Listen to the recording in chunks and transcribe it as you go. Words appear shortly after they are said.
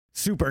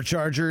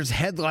superchargers,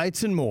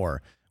 headlights, and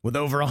more. With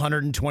over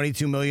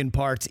 122 million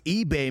parts,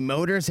 eBay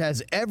Motors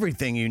has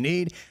everything you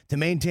need to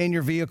maintain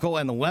your vehicle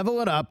and level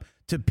it up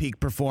to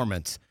peak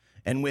performance.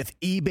 And with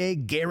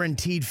eBay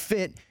Guaranteed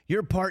Fit,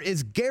 your part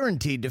is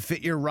guaranteed to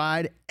fit your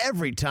ride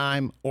every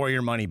time or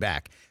your money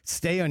back.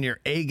 Stay on your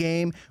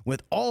A-game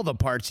with all the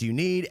parts you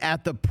need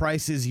at the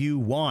prices you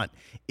want.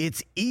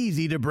 It's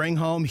easy to bring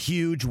home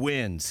huge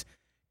wins.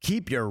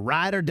 Keep your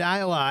ride or die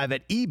alive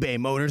at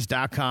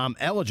ebaymotors.com.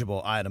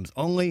 Eligible items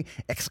only.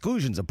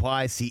 Exclusions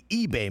apply. See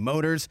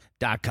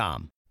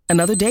ebaymotors.com.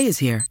 Another day is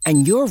here,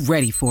 and you're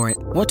ready for it.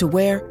 What to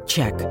wear?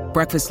 Check.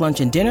 Breakfast, lunch,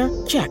 and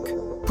dinner? Check.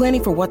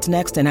 Planning for what's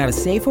next and how to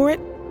save for it?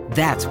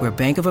 That's where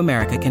Bank of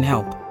America can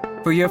help.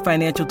 For your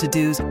financial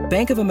to-dos,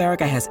 Bank of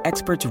America has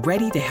experts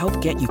ready to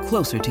help get you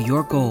closer to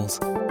your goals.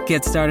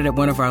 Get started at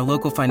one of our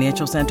local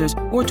financial centers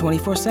or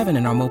 24/7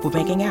 in our mobile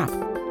banking app.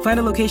 Find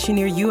a location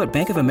near you at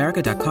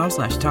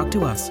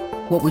bankofamerica.com/talktous.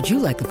 What would you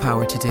like the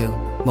power to do?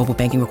 Mobile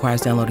banking requires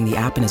downloading the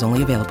app and is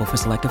only available for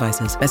select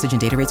devices. Message and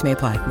data rates may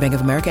apply. Bank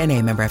of America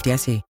N.A., member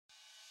FDIC.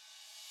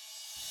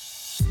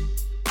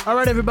 All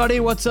right, everybody,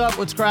 what's up?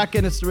 What's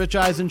cracking? It's the Rich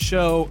Eisen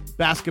Show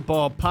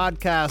basketball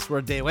podcast. We're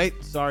a day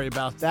late. Sorry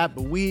about that,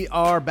 but we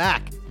are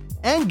back.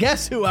 And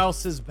guess who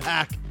else is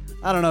back?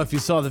 I don't know if you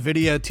saw the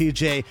video,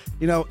 TJ.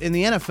 You know, in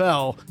the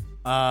NFL,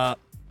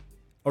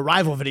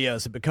 arrival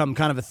videos have become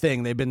kind of a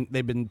thing. They've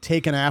been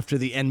taken after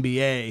the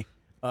NBA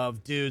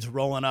of dudes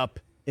rolling up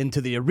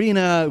into the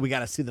arena. We got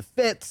to see the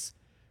fits.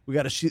 We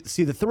got to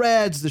see the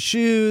threads, the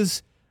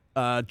shoes.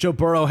 Joe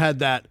Burrow had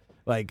that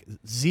like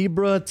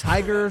zebra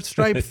tiger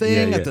stripe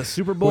thing at the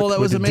Super Bowl.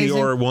 That was amazing.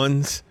 Dior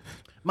ones.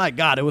 My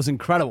God, it was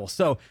incredible.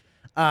 So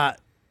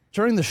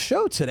during the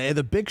show today,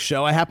 the big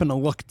show, I happened to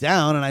look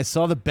down and I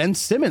saw that Ben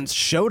Simmons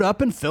showed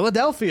up in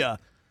Philadelphia,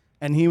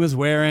 and he was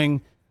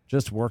wearing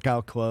just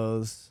workout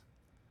clothes,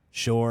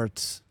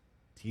 shorts,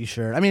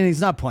 T-shirt. I mean,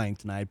 he's not playing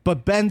tonight,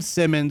 but Ben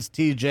Simmons,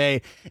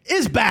 TJ,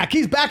 is back.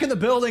 He's back in the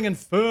building in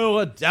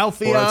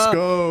Philadelphia. Let's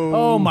go.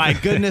 Oh, my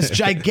goodness.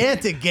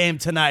 Gigantic game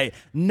tonight.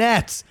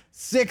 Nets,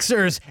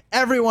 Sixers,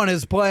 everyone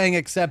is playing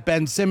except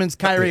Ben Simmons.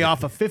 Kyrie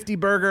off a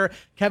 50-burger.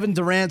 Kevin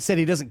Durant said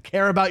he doesn't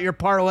care about your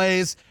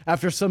parlays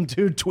after some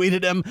dude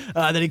tweeted him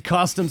that he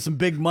cost him some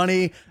big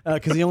money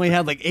because he only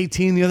had like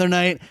 18 the other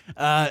night.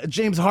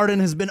 James Harden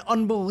has been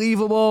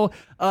unbelievable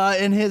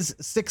in his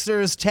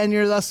Sixers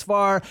tenure thus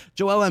far.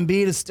 Joel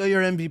Embiid is still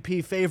your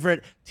MVP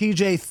favorite.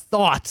 TJ,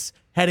 thoughts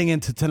heading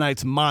into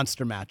tonight's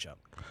monster matchup?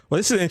 Well,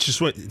 this is an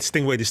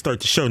interesting way to start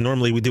the show.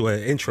 Normally we do an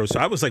intro, so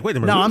I was like, wait a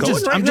minute. No,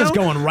 I'm just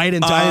going right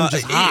into I am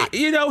just hot.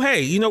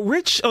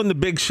 Rich on the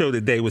big show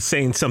today was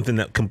saying something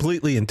that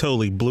completely and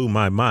totally blew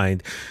my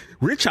mind.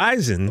 Rich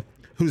Eisen,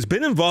 who's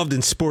been involved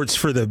in sports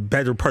for the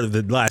better part of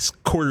the last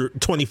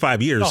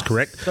 25 years,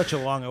 correct? Such a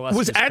long illustrious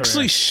was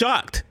actually career.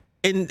 Shocked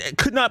and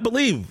could not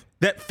believe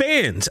that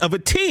fans of a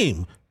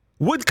team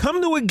would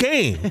come to a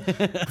game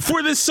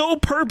for the sole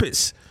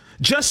purpose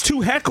just to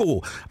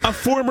heckle a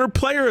former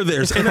player of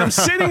theirs. And I'm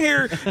sitting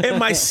here in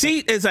my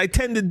seat, as I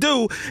tend to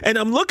do, and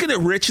I'm looking at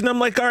Rich, and I'm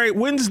like, all right,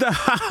 when's the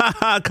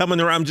ha-ha-ha coming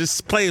around? I'm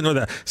just playing with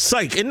a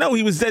psych. And no,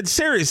 he was dead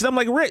serious. And I'm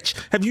like, Rich,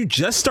 have you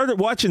just started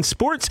watching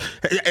sports?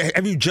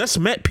 Have you just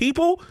met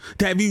people?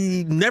 Have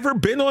you never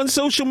been on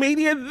social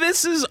media?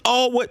 This is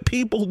all what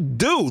people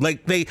do.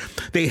 Like,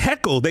 they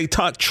heckle, they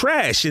talk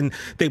trash, and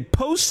they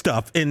post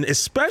stuff. And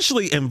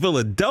especially in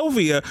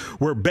Philadelphia,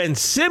 where Ben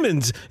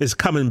Simmons is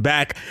coming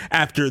back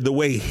after the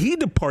way he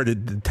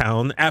departed the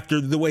town, after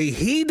the way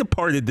he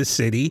departed the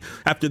city,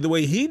 after the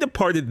way he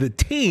departed the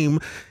team.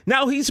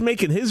 Now he's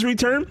making his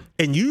return,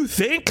 and you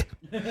think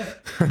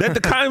that the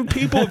kind of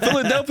people in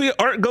Philadelphia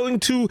aren't going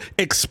to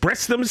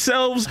express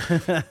themselves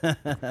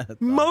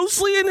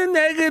mostly in a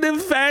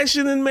negative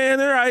fashion and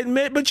manner, I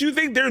admit, but you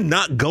think they're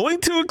not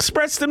going to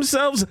express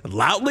themselves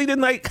loudly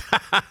tonight?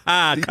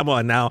 Come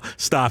on now,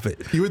 stop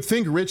it. You would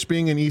think Rich,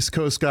 being an East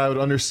Coast guy, would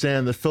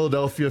understand that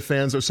Philadelphia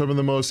fans are some of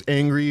the most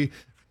angry,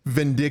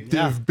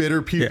 vindictive,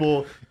 bitter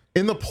people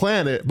in the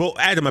planet. Well,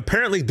 Adam,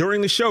 apparently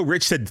during the show,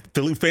 Rich said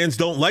Philly fans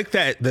don't like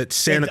that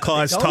Santa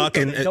Claus talk.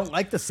 They don't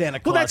like the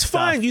Santa Claus Well, that's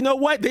stuff. Fine. You know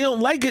what? They don't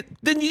like it.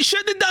 Then you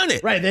shouldn't have done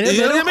it. Right. They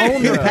don't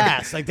own the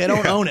past. Like, they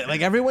don't own it.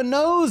 Like, everyone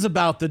knows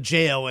about the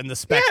jail and the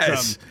Spectrum.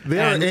 Yes. They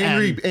are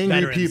angry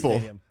Veterans people.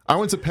 Stadium. I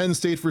went to Penn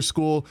State for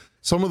school.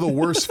 Some of the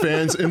worst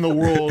fans in the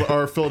world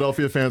are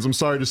Philadelphia fans. I'm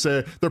sorry to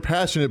say. They're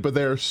passionate, but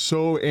they're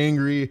so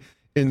angry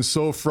and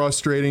so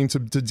frustrating to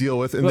deal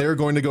with, and they're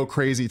going to go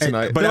crazy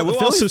tonight. But I will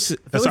also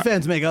Philly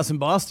fans make us in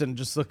Boston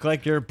just look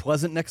like you're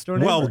pleasant next door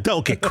neighbor. Well,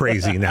 don't get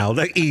crazy now.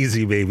 Like,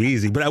 easy, baby,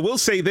 easy. But I will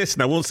say this,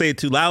 and I won't say it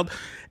too loud.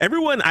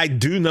 Everyone I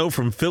do know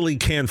from Philly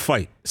can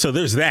fight. So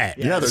there's that.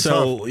 Yeah, they're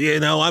so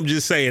tough. I'm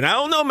just saying. I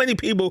don't know many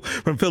people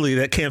from Philly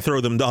that can't throw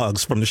them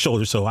dogs from the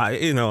shoulder. So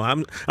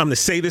I'm going to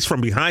say this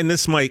from behind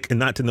this mic and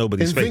not to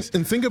nobody's face.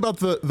 And think about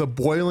the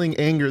boiling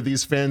anger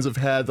these fans have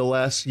had the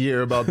last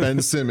year about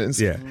Ben Simmons.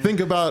 Yeah. Think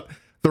about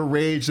the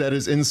rage that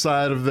is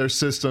inside of their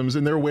systems,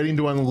 and they're waiting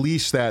to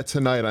unleash that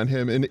tonight on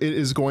him, and it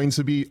is going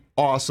to be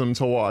awesome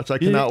to watch. I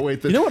cannot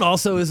wait. You know what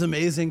also is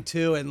amazing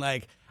too, and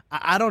like,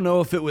 I don't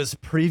know if it was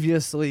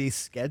previously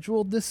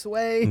scheduled this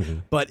way,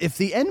 but if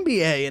the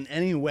NBA in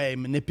any way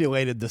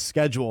manipulated the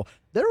schedule,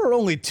 there are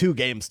only 2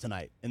 games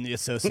tonight in the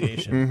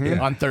association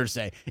on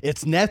Thursday.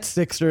 It's Nets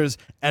Sixers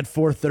at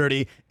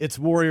 4:30. It's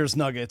Warriors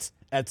Nuggets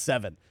at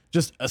 7.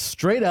 Just a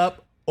straight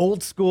up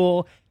old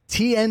school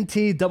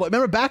TNT double.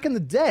 Remember back in the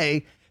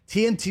day,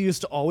 TNT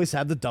used to always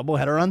have the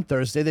doubleheader on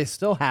Thursday. They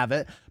still have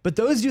it, but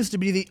those used to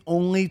be the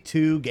only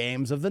 2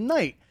 games of the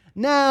night.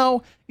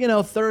 Now,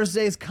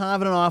 Thursday's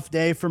kind of an off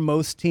day for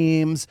most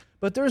teams,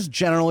 but there's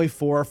generally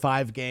 4 or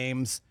 5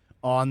 games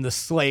on the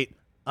slate.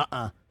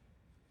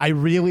 I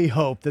really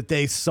hope that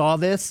they saw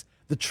this.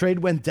 The trade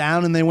went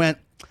down and they went,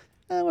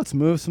 let's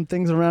move some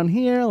things around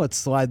here. Let's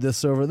slide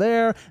this over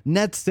there.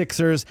 Nets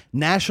Sixers,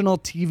 national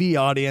TV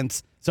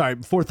audience. Sorry,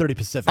 4:30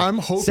 Pacific. I'm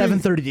hoping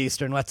 7:30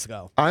 Eastern. Let's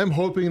go. I'm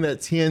hoping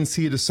that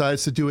TNC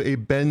decides to do a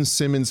Ben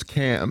Simmons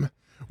cam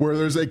where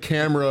there's a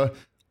camera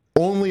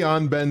only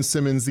on Ben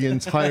Simmons the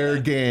entire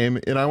game,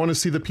 and I want to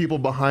see the people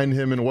behind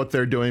him and what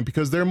they're doing,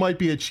 because there might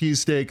be a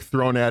cheesesteak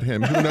thrown at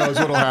him. Who knows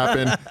what'll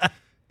happen?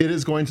 It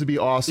is going to be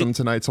awesome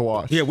tonight to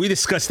watch. Yeah, we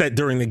discussed that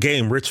during the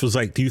game. Rich was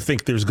like, do you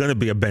think there's going to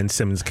be a Ben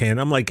Simmons can?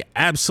 I'm like,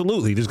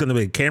 absolutely. There's going to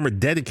be a camera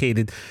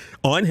dedicated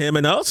on him.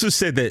 And I also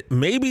said that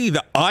maybe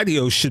the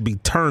audio should be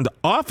turned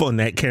off on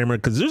that camera,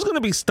 because there's going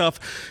to be stuff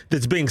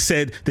that's being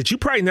said that you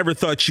probably never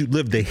thought you'd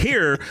live to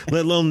hear,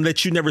 let alone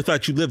that you never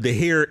thought you'd live to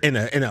hear in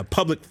a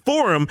public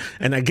forum.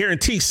 And I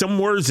guarantee some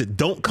words that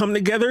don't come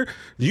together,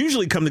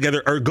 usually come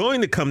together, are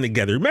going to come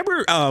together.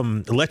 Remember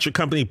Electric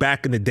Company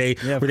back in the day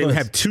where they would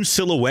have 2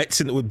 silhouettes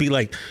and it would be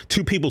like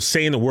 2 people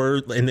saying a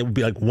word and it would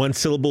be like 1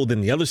 syllable, then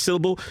the other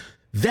syllable?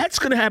 That's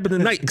going to happen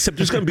tonight, except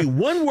there's going to be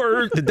one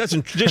word that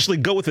doesn't traditionally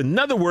go with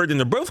another word, and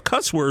they're both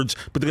cuss words,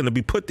 but they're going to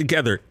be put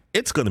together.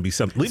 It's going to be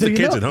something. Leave the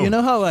kids at home. You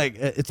know how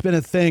it's been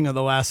a thing of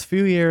the last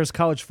few years.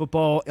 College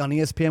football on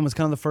ESPN was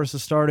kind of the first to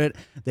start it.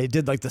 They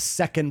did like the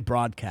second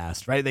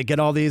broadcast, right? They get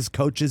all these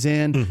coaches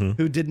in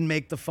who didn't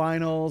make the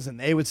finals, and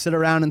they would sit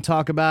around and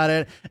talk about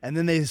it. And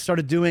then they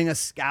started doing a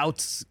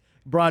scouts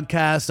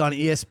broadcast on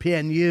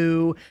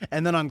ESPNU,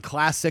 and then on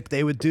Classic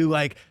they would do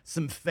like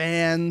some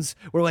fans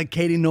where like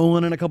Katie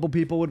Nolan and a couple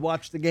people would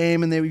watch the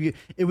game, and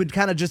it would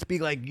kind of just be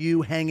like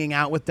you hanging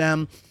out with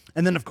them.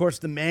 And then of course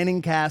the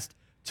Manning cast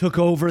took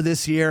over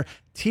this year.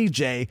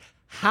 TJ,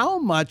 how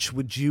much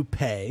would you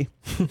pay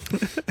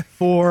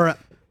for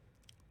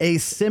a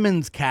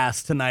Simmons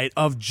cast tonight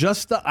of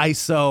just the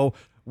ISO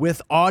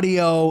with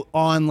audio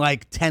on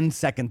like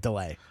 10-second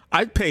delay?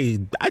 I'd pay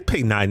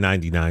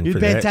 $9.99. You'd for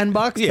pay that.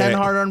 $10, Yeah. 10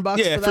 hard-earned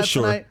bucks Yeah, for that for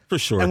sure, tonight? for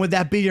sure. And would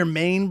that be your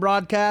main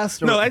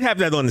broadcast? Or? No, I'd have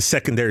that on the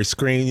secondary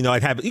screen.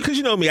 I'd have it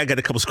because me, I got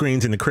a couple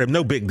screens in the crib,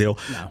 no big deal.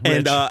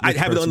 And I'd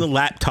have it on the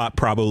laptop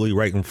probably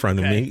right in front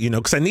of me.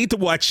 Because I need to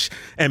watch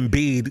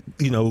Embiid.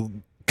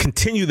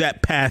 Continue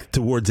that path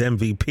towards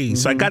MVP.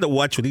 So I got to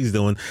watch what he's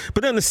doing.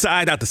 But on the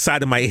side, out the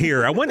side of my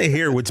ear, I want to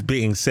hear what's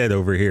being said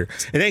over here.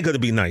 It ain't going to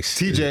be nice.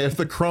 TJ, if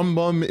the crumb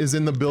bum is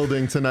in the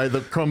building tonight,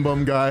 the crumb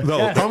bum guy,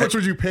 how much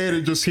would you pay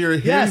to just hear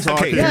him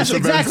talking? Yes, to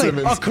exactly. Ben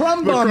Simmons? A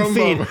crumb bum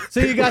feed. So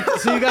you got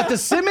the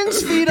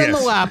Simmons feed on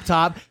the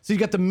laptop. So you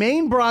got the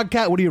main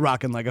broadcast. What are you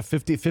rocking? Like a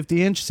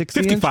 50-inch, 60-inch?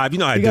 55. You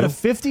got a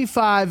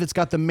 55. It's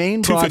got the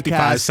main broadcast.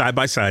 255 side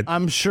by side.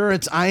 I'm sure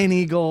it's Ian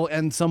Eagle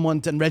and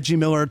Reggie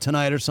Miller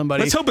tonight or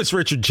somebody. Let's hope it's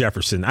Richard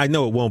Jefferson. I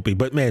know it won't be,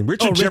 but man,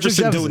 Richard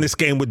Jefferson doing this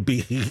game would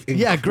be incredible.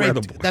 Yeah,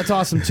 great. That's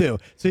awesome too.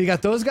 So you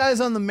got those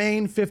guys on the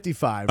main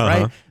 55,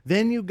 right?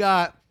 Then you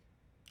got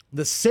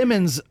the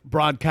Simmons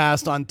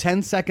broadcast on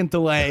 10-second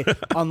delay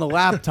on the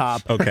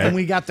laptop. Okay. And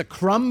we got the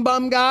crumb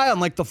bum guy on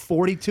like the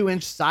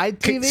 42-inch side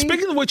TV.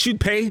 Speaking of what you'd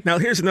pay, now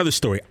here's another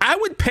story. I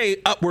would pay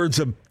upwards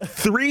of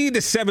 $300 to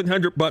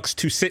 $700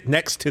 to sit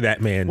next to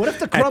that man. What if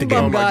the crumb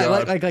bum guy,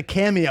 God. like a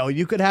cameo,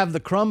 you could have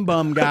the crumb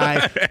bum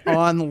guy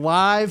on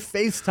live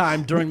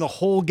FaceTime during the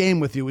whole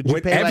game with you? Would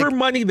you pay whatever like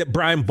money that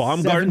Brian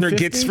Baumgartner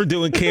gets $750? for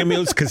doing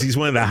cameos, because he's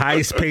one of the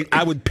highest paid,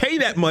 I would pay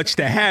that much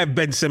to have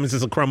Ben Simmons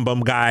as a crumb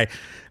bum guy.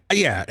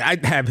 Yeah,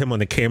 I'd have him on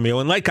the cameo.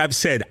 And like I've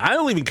said, I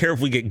don't even care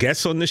if we get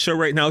guests on this show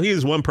right now. He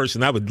is one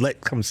person I would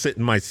let come sit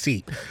in my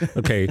seat,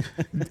 okay,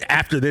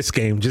 after this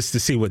game, just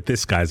to see what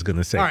this guy's going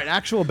to say. All right,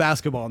 actual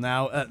basketball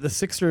now. The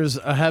Sixers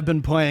have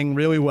been playing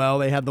really well.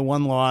 They had the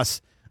one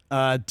loss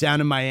down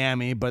in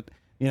Miami, but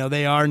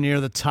they are near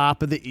the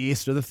top of the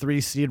East, or the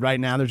 3 seed right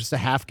now. They're just a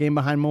half game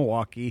behind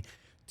Milwaukee,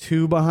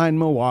 2 behind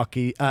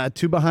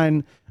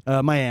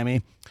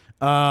Miami,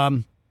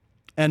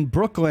 and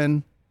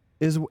Brooklyn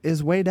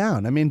is way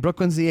down. I mean,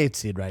 Brooklyn's the 8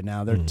 seed right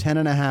now. They're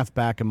 10.5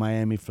 back in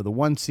Miami for the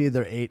 1 seed.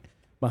 They're 8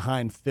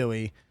 behind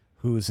Philly,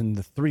 who's in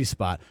the 3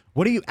 spot.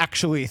 What do you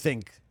actually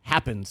think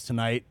happens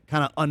tonight,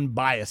 kind of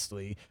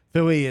unbiasedly?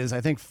 Philly is, I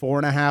think,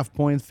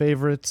 4.5-point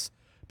favorites.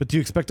 But do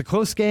you expect a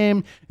close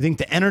game? You think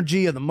the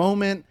energy of the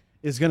moment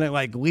is going to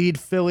lead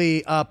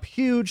Philly up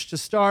huge to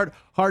start?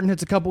 Harden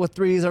hits a couple of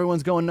threes.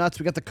 Everyone's going nuts.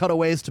 We got the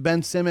cutaways to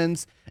Ben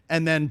Simmons.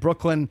 And then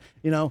Brooklyn,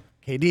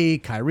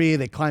 KD, Kyrie,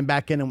 they climb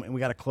back in and we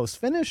got a close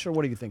finish, or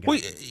what do you think? Well,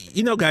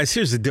 guys,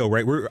 here's the deal,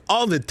 right?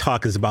 All the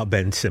talk is about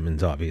Ben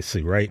Simmons,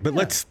 obviously, right? But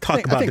let's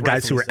talk about the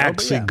guys who are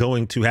actually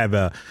going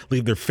to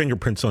leave their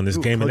fingerprints on this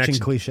game. And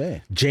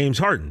cliche. James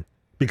Harden.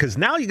 Because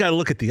now you got to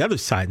look at the other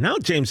side. Now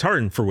James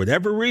Harden, for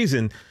whatever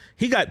reason,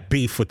 he got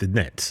beef with the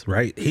Nets,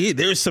 right?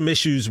 There's some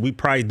issues we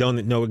probably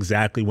don't know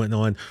exactly what went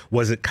on.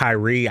 Was it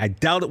Kyrie? I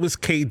doubt it was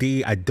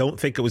KD. I don't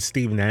think it was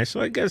Steve Nash. So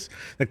I guess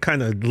that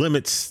kind of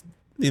limits,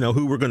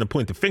 who we're going to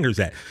point the fingers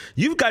at.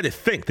 You've got to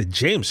think that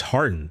James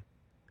Harden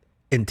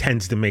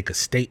intends to make a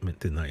statement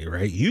tonight,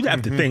 right? You'd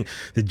have to think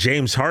that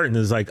James Harden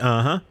is like,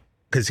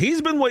 because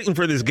he's been waiting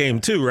for this game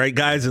too, right,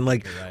 guys? And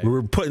we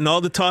were putting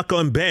all the talk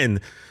on Ben,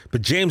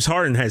 but James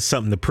Harden has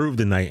something to prove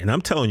tonight. And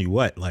I'm telling you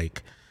what,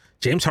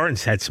 James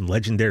Harden's had some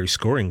legendary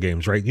scoring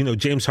games, right?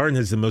 James Harden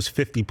has the most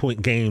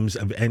 50-point games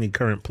of any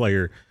current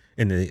player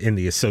in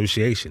the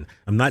association.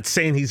 I'm not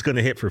saying he's going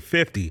to hit for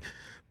 50,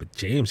 but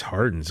James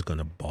Harden's going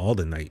to ball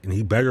tonight, and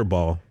he better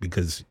ball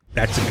because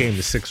that's a game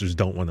the Sixers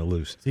don't want to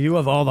lose. So you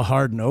have all the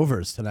Harden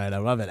overs tonight. I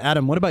love it.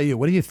 Adam, what about you?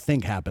 What do you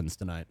think happens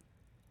tonight?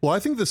 Well, I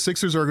think the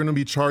Sixers are going to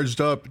be charged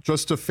up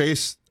just to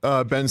face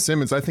Ben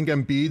Simmons. I think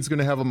Embiid's going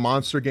to have a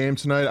monster game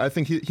tonight. I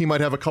think he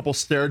might have a couple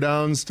stare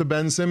downs to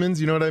Ben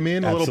Simmons. You know what I mean?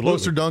 Absolutely. A little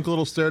poster dunk, a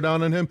little stare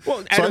down on him.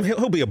 Well, Adam,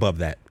 he'll be above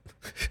that.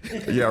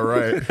 Yeah,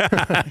 right.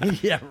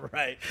 Yeah,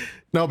 right.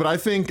 No, but I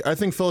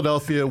think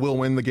Philadelphia will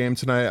win the game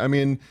tonight. I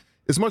mean,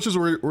 as much as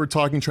we're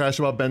talking trash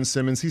about Ben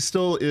Simmons, he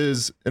still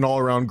is an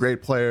all-around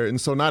great player. And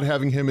so not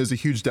having him is a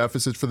huge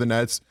deficit for the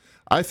Nets.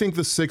 I think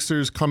the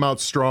Sixers come out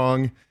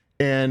strong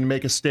and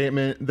make a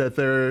statement that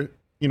they're,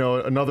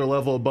 another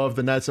level above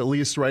the Nets, at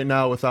least right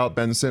now, without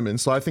Ben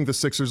Simmons. So I think the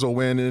Sixers will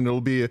win, and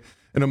it'll be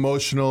an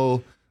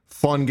emotional,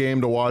 fun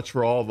game to watch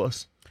for all of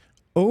us.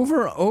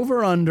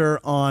 Over under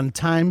on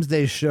times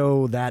they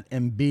show that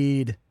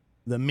Embiid,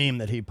 the meme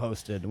that he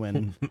posted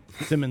when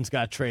Simmons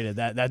got traded,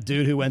 that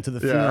dude who went to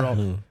the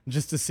funeral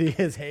just to see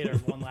his hater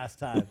one last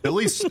time. At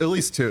least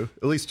two,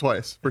 at least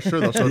twice. For sure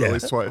they'll show it at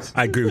least twice.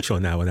 I agree with you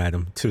on that one,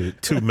 Adam.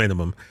 Two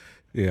minimum.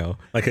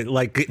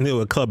 Like getting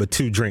to a club, a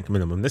 2-drink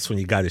minimum. This one,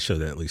 you got to show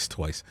that at least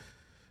twice.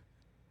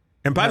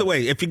 And by the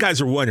way, if you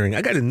guys are wondering,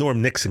 I got a Norm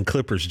Nixon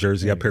Clippers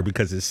jersey up here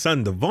because his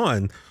son,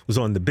 Devon, was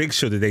on the big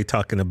show today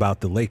talking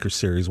about the Lakers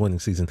series winning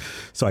season.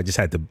 So I just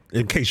had to,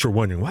 in case you're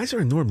wondering, why is there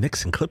a Norm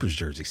Nixon Clippers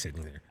jersey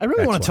sitting there? I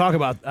really want to talk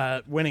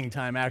about winning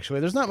time, actually.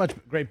 There's not much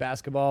great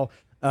basketball.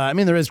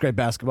 There is great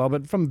basketball,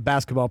 but from a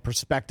basketball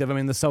perspective, the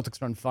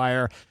Celtics are on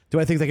fire. Do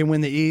I think they can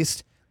win the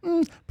East?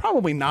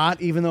 Probably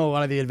not, even though a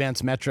lot of the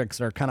advanced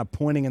metrics are kind of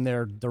pointing in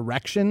their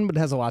direction, but it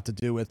has a lot to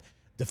do with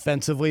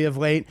defensively of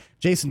late.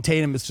 Jason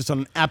Tatum is just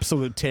on an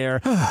absolute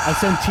tear. I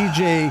sent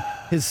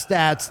TJ his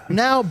stats.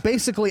 Now,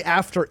 basically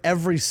after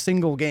every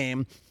single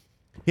game,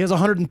 he has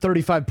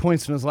 135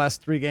 points in his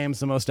last 3 games,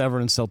 the most ever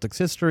in Celtics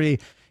history.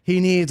 He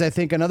needs, I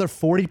think, another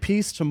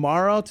 40-piece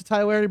tomorrow to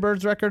tie Larry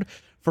Bird's record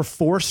for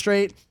 4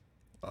 straight.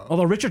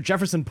 Although Richard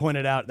Jefferson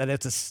pointed out that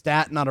it's a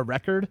stat, not a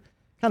record.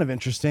 Kind of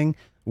interesting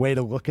way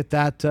to look at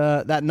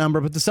that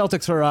number. But the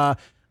Celtics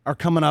are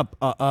coming up.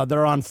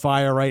 They're on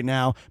fire right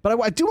now. But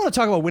I do want to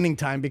talk about winning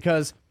time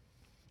because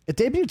it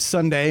debuted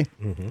Sunday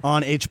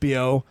on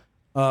HBO.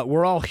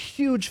 We're all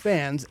huge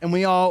fans, and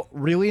we all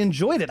really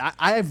enjoyed it.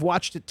 I've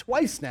watched it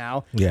twice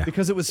now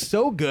because it was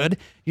so good.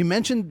 You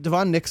mentioned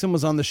Devon Nixon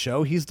was on the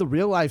show. He's the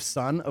real-life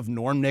son of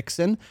Norm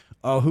Nixon,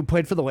 who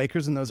played for the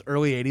Lakers in those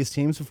early 80s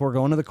teams before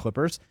going to the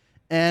Clippers.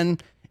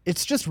 And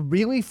it's just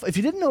really, if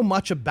you didn't know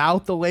much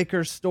about the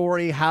Lakers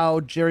story, how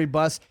Jerry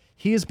Buss,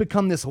 he has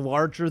become this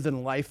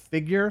larger-than-life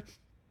figure.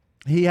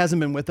 He hasn't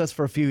been with us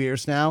for a few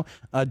years now.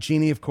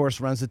 Jeannie, of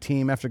course, runs the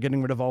team after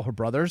getting rid of all her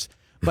brothers.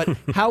 But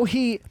how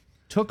he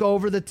took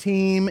over the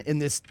team in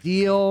this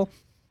deal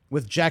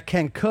with Jack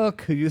Kent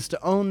Cooke, who used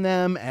to own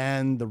them,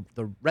 and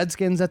the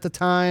Redskins at the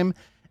time.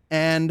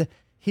 And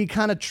he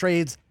kind of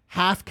trades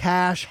half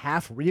cash,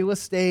 half real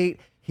estate.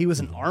 He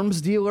was an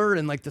arms dealer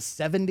in the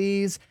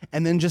 70s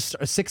and then just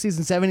 60s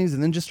and 70s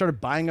and then just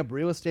started buying up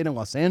real estate in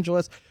Los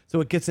Angeles.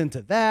 So it gets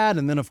into that.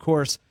 And then, of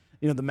course,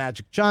 the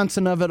Magic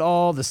Johnson of it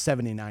all, the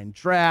 79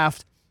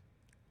 draft.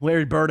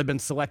 Larry Bird had been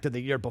selected the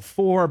year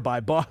before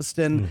by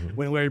Boston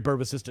when Larry Bird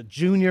was just a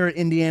junior at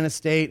Indiana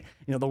State,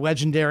 the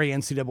legendary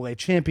NCAA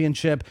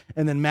championship.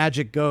 And then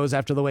Magic goes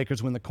after the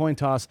Lakers win the coin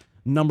toss,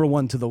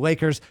 #1 to the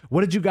Lakers.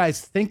 What did you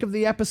guys think of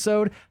the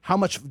episode? How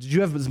much did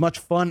you have as much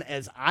fun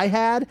as I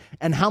had?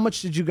 And how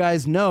much did you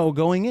guys know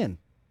going in?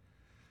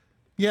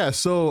 Yeah,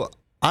 so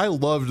I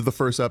loved the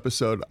first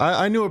episode.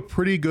 I knew a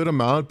pretty good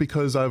amount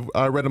because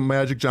I read a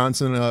Magic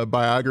Johnson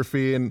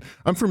biography, and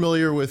I'm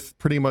familiar with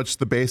pretty much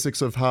the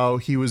basics of how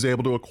he was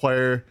able to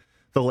acquire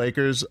the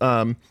Lakers.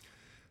 But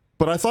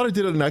I thought it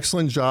did an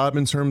excellent job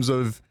in terms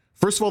of,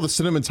 first of all, the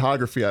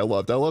cinematography I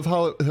loved. I love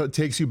how it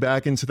takes you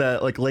back into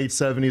that late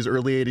 70s,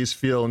 early 80s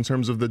feel in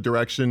terms of the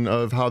direction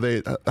of how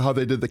they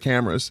did the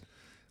cameras.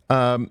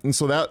 And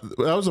so that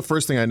was the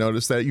first thing I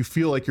noticed, that you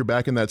feel like you're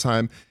back in that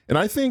time. And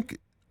I think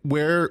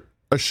where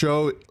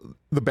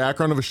the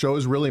background of a show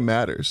really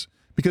matters,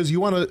 because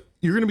you're going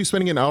to be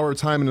spending an hour of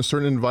time in a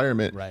certain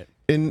environment. Right.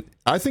 And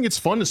I think it's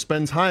fun to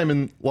spend time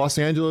in Los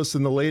Angeles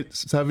in the late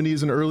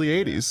 70s and early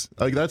 80s.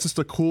 Like, that's just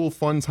a cool,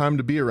 fun time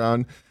to be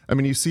around. I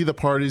mean, you see the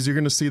parties, you're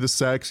going to see the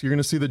sex, you're going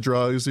to see the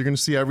drugs, you're going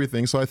to see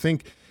everything. So I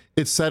think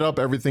it set up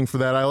everything for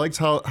that. I liked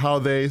how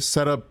they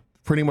set up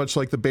pretty much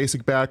like the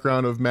basic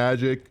background of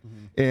Magic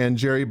and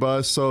Jerry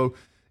Buss. So,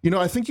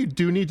 I think you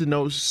do need to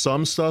know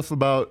some stuff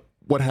about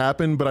what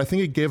happened, but I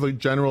think it gave a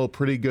general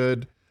pretty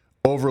good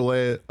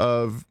overlay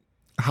of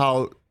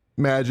how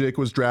Magic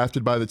was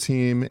drafted by the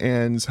team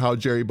and how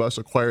Jerry Buss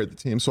acquired the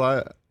team.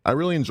 So I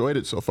really enjoyed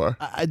it so far.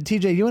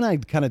 TJ, you and I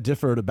kind of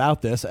differed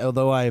about this,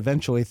 although I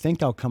eventually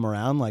think I'll come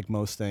around like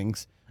most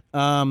things.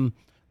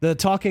 The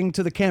talking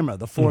to the camera,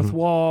 the fourth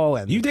wall,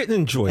 and you didn't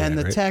enjoy and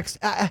that, the right? text.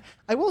 I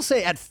will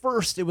say at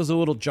first it was a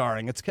little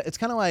jarring. It's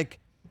kind of like,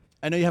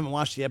 I know you haven't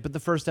watched it yet, but the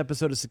first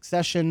episode of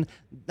Succession,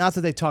 not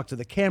that they talk to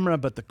the camera,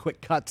 but the quick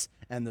cuts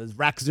and the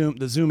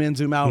zoom in,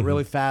 zoom out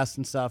really fast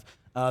and stuff.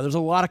 There's a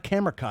lot of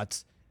camera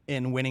cuts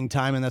in Winning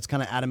Time, and that's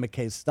kind of Adam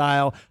McKay's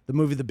style. The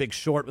movie The Big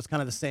Short was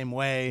kind of the same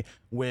way,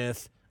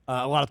 with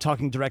a lot of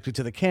talking directly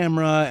to the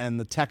camera and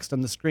the text on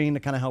the screen to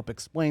kind of help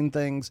explain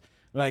things.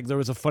 Like, there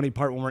was a funny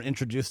part when we're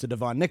introduced to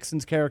Devon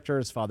Nixon's character,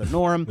 his father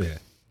Norm.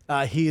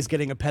 He's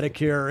getting a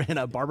pedicure in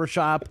a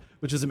barbershop,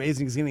 which is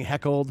amazing. He's getting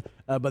heckled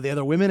by the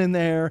other women in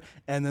there.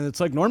 And then it's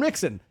like Norm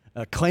Nixon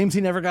claims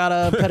he never got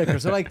a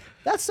pedicure. So, like,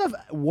 that stuff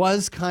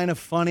was kind of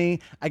funny.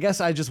 I guess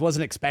I just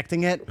wasn't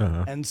expecting it.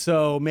 And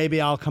so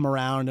maybe I'll come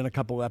around in a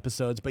couple of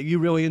episodes. But you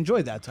really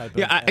enjoyed that type of...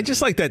 Yeah, I just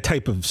like that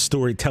type of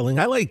storytelling.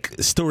 I like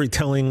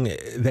storytelling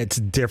that's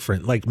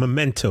different, like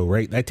Memento,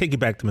 right? I take you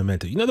back to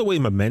Memento. You know the way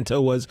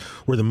Memento was,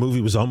 where the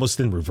movie was almost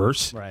in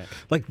reverse? Right.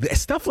 Like,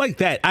 stuff like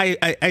that.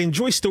 I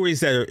enjoy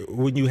stories that are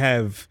when you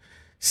have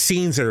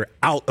scenes that are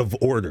out of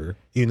order.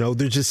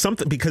 There's just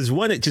something, because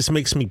one, it just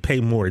makes me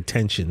pay more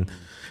attention.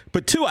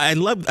 But two, I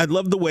love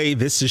the way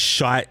this is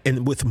shot,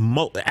 and with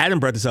Adam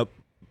brought this up,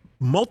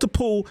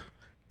 multiple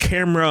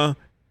camera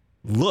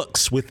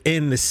looks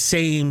within the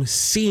same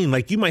scene.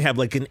 Like, you might have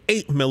like an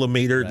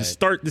 8mm to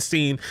start the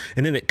scene,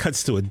 and then it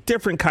cuts to a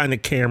different kind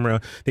of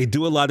camera. They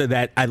do a lot of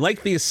that. I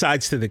like the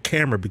asides to the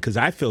camera because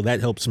I feel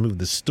that helps move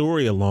the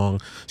story along,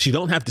 so you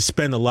don't have to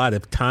spend a lot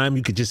of time.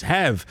 You could just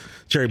have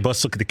Jerry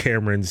Buss look at the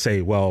camera and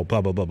say, well,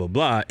 blah blah blah blah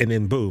blah, and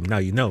then boom, now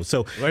you know.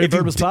 So Larry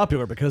Bird was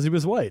popular because he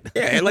was white.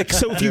 Yeah, like,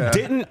 so if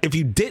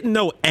you didn't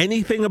know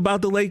anything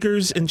about the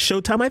Lakers and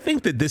Showtime, I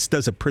think that this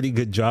does a pretty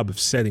good job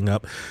of setting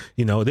up.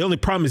 The only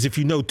problem is if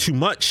you know too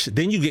much,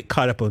 then you get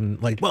caught up on,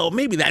 like, well,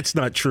 maybe that's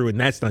not true and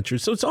that's not true.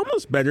 So it's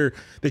almost better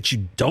that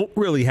you don't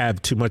really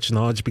have too much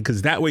knowledge,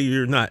 because that way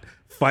you're not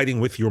fighting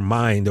with your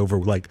mind over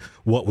like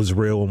what was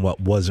real and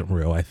what wasn't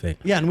real, I think.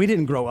 Yeah, and we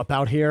didn't grow up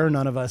out here.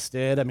 None of us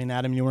did. I mean,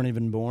 Adam, you weren't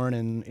even born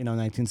in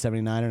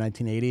 1979 or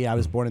 1980. I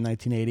was born in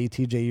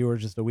 1980. TJ, you were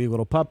just a wee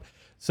little pup.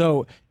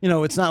 So,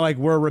 it's not like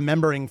we're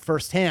remembering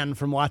firsthand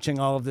from watching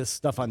all of this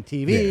stuff on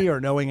TV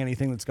or knowing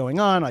anything that's going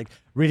on, like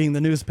reading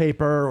the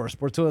newspaper or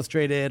Sports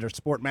Illustrated or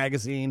Sport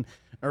Magazine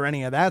or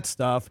any of that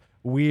stuff.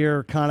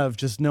 We're kind of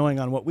just knowing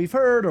on what we've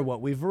heard or what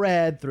we've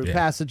read through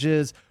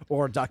passages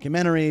or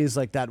documentaries,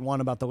 like that one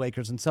about the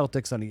Lakers and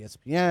Celtics on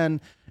ESPN.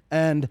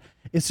 And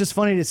it's just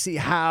funny to see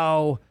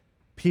how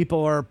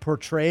people are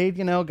portrayed.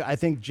 I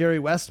think Jerry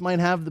West might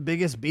have the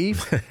biggest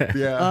beef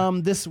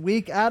this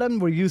week. Adam,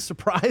 were you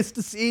surprised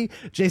to see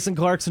Jason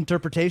Clark's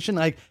interpretation?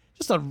 Like,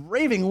 just a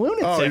raving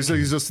lunatic. Oh, he's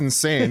just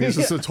insane. He's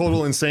just a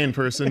total insane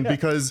person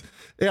because,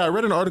 I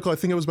read an article, I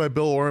think it was by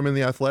Bill Oram in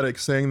The Athletic,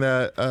 saying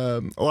that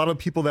a lot of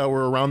people that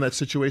were around that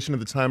situation at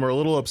the time are a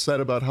little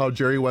upset about how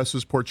Jerry West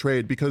was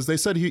portrayed, because they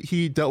said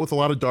he dealt with a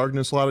lot of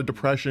darkness, a lot of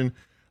depression,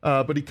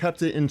 but he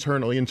kept it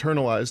internal. He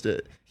internalized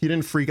it. He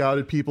didn't freak out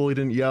at people. He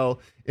didn't yell.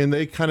 And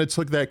they kind of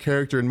took that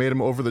character and made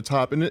him over the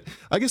top. And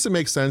I guess it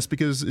makes sense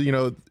because,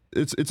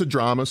 it's a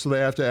drama, so they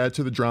have to add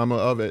to the drama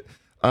of it.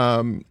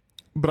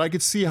 But I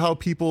could see how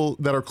people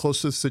that are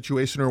close to the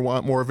situation or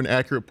want more of an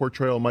accurate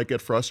portrayal might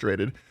get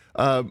frustrated.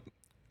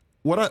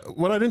 What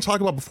I didn't talk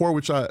about before,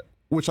 which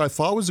I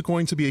thought was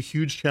going to be a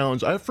huge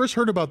challenge. I first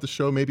heard about the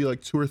show maybe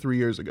like 2 or 3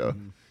 years ago.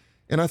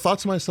 And I thought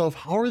to myself,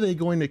 how are they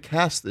going to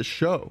cast this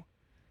show?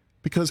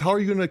 Because how are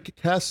you going to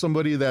cast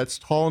somebody that's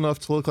tall enough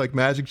to look like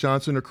Magic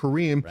Johnson or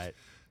Kareem? Right.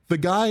 The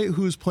guy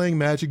who's playing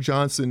Magic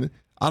Johnson,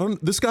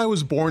 this guy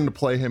was born to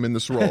play him in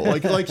this role.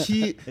 Like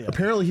he,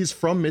 apparently he's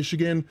from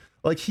Michigan.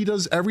 Like, he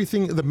does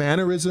everything, the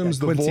mannerisms,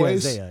 the Quincy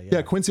voice.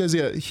 Isaiah, Quincy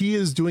Isaiah. He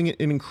is doing an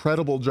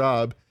incredible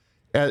job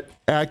at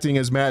acting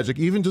as Magic.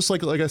 Even just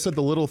like I said,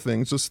 the little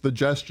things, just the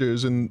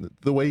gestures and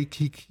the way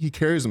he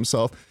carries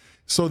himself.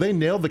 So they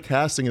nailed the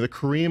casting. The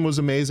Kareem was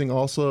amazing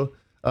also.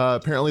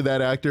 Apparently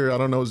that actor, I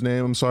don't know his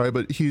name, I'm sorry,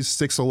 but he's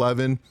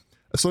 6'11".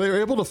 So they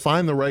were able to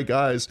find the right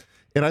guys.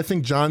 And I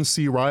think John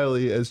C.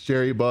 Reilly as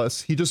Jerry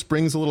Buss, he just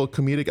brings a little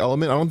comedic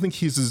element. I don't think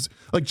he's as,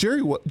 like,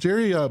 Jerry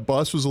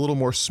Buss was a little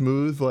more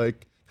smooth,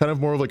 like kind of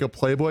more of like a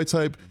playboy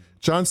type.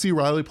 John C.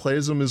 Reilly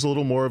plays him is a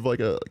little more of like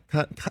a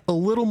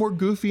little more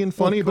goofy and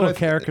funny, but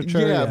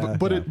caricature. Yeah,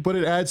 but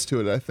it adds to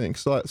it, I think.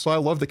 So I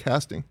love the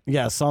casting.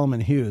 Yeah,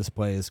 Solomon Hughes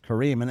plays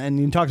Kareem, and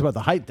you talked about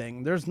the height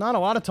thing. There's not a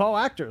lot of tall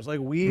actors. Like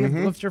we've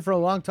lived here for a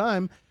long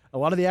time. A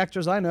lot of the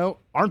actors I know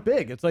aren't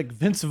big. It's like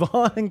Vince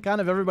Vaughn and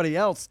kind of everybody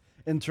else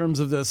in terms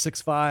of the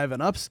 6'5"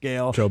 and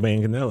upscale. Joe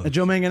Manganiello.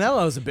 Joe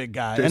Manganiello is a big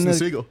guy. Jason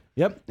Segel.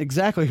 Yep,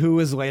 exactly. Who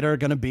is later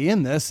going to be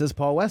in this is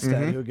Paul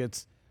Westhead, who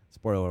gets,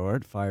 spoiler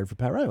alert, fired for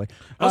Pat Riley.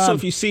 Also,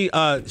 if you see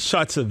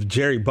shots of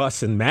Jerry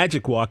Buss and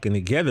Magic walking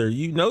together,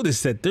 you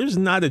notice that there's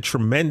not a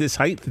tremendous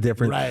height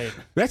difference. Right.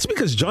 That's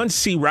because John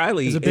C.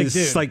 Reilly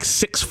is like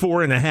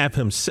 6'4.5"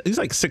 himself. He's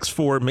like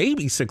 6'4",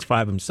 maybe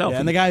 6'5" himself. Yeah,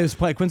 and the guy who's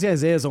playing Quincy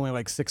Isaiah is only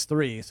like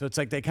 6'3", so it's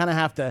like they kind of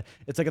have to.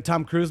 It's like a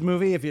Tom Cruise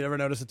movie. If you ever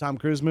notice a Tom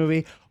Cruise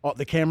movie,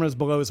 the camera's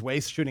below his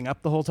waist, shooting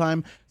up the whole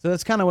time. So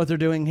that's kind of what they're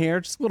doing here.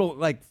 Just little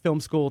like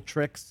film school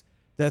tricks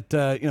that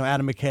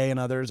Adam McKay and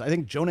others. I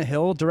think Jonah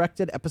Hill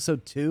directed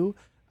episode 2.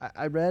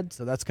 I read,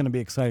 so that's going to be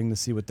exciting to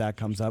see what that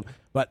comes up.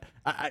 But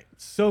I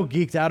so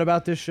geeked out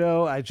about this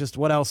show.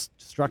 What else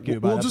struck you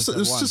about? Well,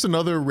 it's just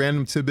another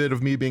random tidbit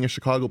of me being a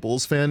Chicago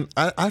Bulls fan.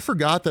 I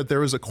forgot that there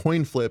was a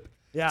coin flip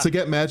to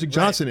get Magic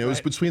Johnson. It was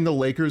between the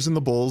Lakers and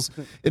the Bulls,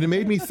 and it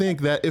made me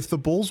think that if the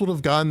Bulls would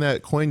have gotten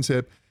that coin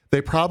tip,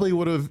 they probably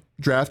would have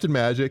drafted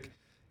Magic,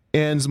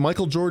 and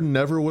Michael Jordan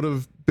never would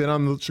have been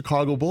on the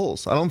Chicago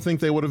Bulls. I don't think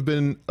they would have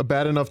been a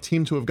bad enough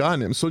team to have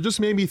gotten him. So it just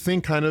made me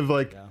think kind of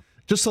like,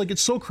 just like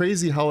it's so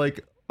crazy how like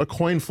a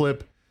coin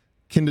flip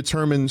can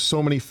determine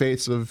so many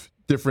fates of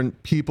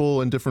different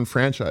people and different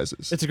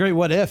franchises. It's a great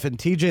what if. And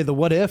TJ, the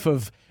what if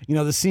of,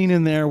 the scene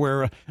in there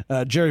where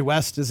Jerry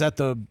West is at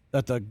the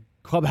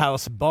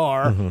clubhouse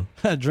bar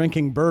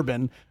drinking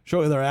bourbon.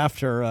 Shortly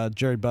thereafter,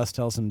 Jerry Buss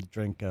tells him to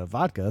drink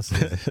vodka, so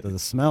the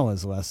smell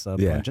is less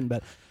pungent.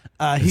 But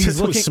he's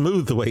looking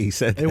smooth the way he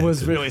said that. It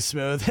was really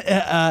smooth.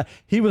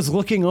 He was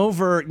looking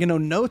over,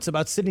 notes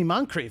about Sidney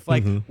Moncrief.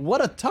 Like,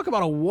 talk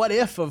about a what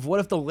if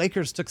the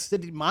Lakers took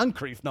Sidney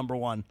Moncrief number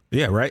 1.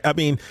 Yeah, right. I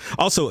mean,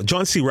 also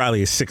John C.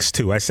 Reilly is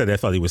 6'2". I said I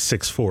thought he was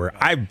 6'4".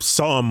 I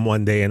saw him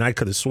one day and I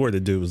could have swore the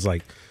dude was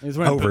like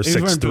over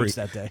 6'3".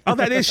 That day. Oh,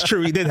 that is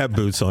true. He did have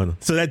boots on.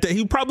 So that day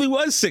he probably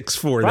was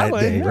 6'4" that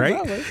day,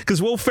 right?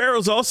 Because Will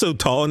Ferrell's also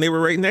tall and they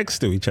were right next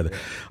to each other.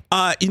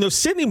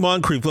 Sidney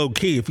Moncrief, low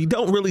key, if you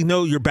don't really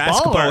know your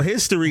basketball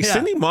history,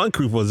 Sidney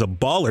Moncrief was a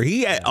baller.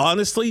 He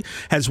honestly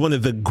has one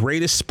of the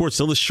greatest Sports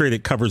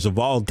Illustrated covers of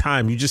all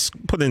time. You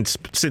just put in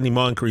Sidney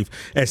Moncrief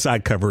SI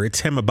cover. It's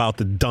him about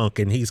the dunk,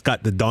 and he's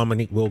got the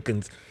Dominique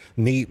Wilkins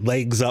knee,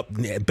 legs up,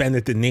 bend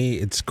at the knee.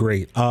 It's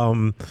great.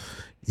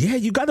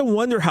 You got to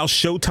wonder how would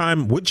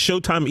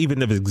Showtime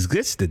even have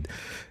existed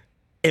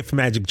if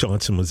Magic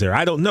Johnson was there?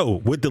 I don't know.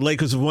 Would the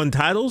Lakers have won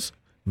titles?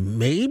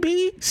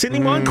 Maybe Sidney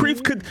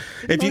Moncrief could.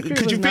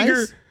 Could you figure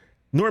nice.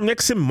 Norm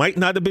Nixon might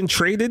not have been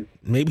traded?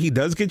 Maybe he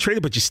does get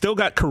traded, but you still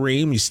got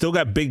Kareem. You still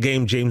got big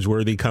game James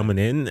Worthy coming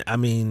in. I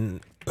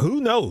mean, who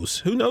knows?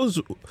 Who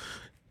knows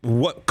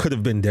what could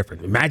have been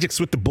different? Magic's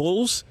with the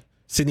Bulls.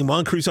 Sidney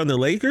Moncrief's on the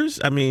Lakers.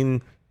 I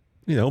mean,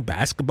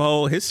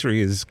 basketball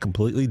history is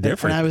completely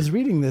different. And I was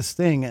reading this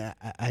thing.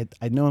 I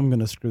know I'm going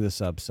to screw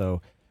this up,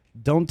 so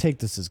don't take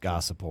this as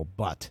gospel.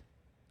 But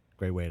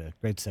great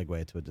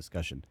segue to a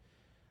discussion.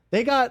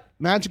 They got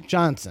Magic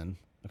Johnson,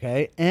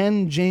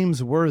 and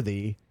James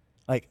Worthy,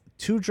 like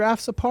 2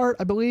 drafts apart,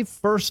 I believe,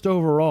 first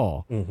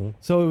overall.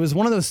 So it was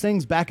one of those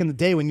things back in the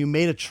day when you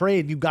made a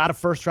trade, you got a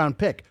first-round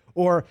pick.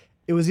 Or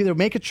it was either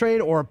make a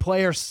trade or a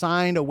player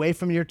signed away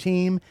from your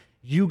team,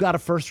 you got a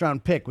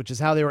first-round pick, which is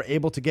how they were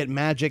able to get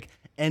Magic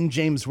and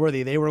James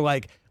Worthy. They were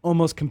like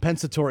almost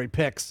compensatory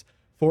picks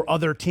for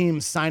other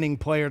teams signing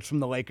players from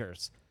the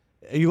Lakers.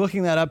 Are you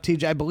looking that up,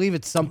 TJ? I believe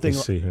it's something.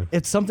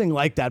 It's something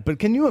like that. But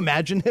can you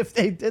imagine if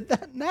they did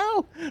that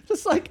now?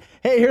 Just like,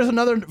 hey, here's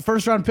another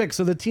first-round pick.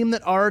 So the team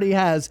that already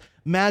has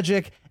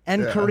Magic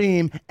and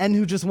Kareem and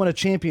who just won a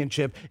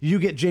championship, you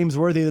get James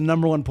Worthy, the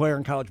number 1 player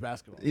in college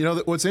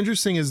basketball. What's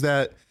interesting is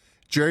that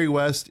Jerry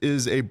West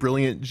is a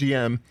brilliant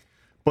GM,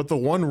 but the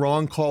one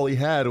wrong call he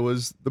had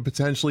was the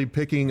potentially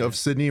picking of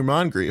Sidney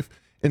Moncrief.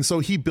 And so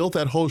he built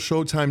that whole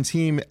Showtime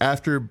team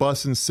after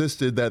Buss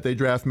insisted that they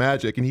draft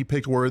Magic, and he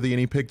picked Worthy and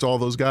he picked all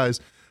those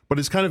guys. But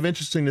it's kind of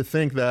interesting to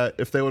think that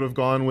if they would have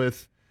gone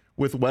with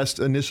West's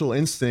initial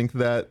instinct,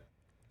 that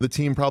the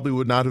team probably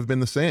would not have been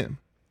the same.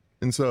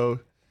 And so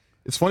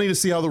it's funny to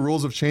see how the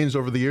rules have changed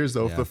over the years,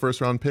 though, for the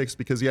first-round picks,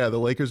 because, the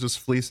Lakers just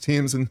fleeced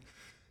teams and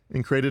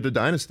created a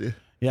dynasty.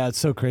 Yeah, it's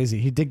so crazy.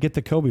 He did get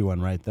the Kobe one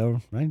right,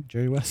 though, right?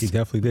 Jerry West. He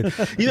definitely did.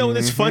 And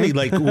it's funny,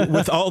 like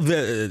with all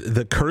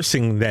the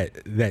cursing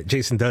that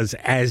Jason does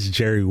as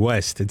Jerry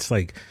West, it's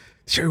like,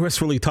 Jerry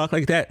West really talk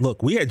like that?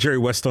 Look, we had Jerry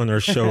West on our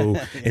show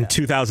in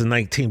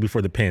 2019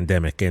 before the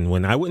pandemic, and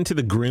when I went into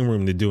the green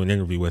room to do an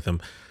interview with him,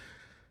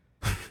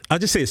 I'll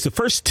just say it's the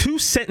first 2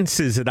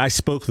 sentences that I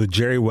spoke with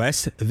Jerry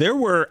West. There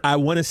were, I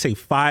want to say,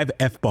 5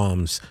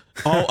 F-bombs,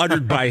 all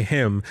uttered by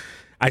him.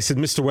 I said,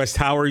 Mr. West,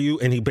 how are you?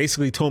 And he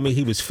basically told me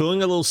he was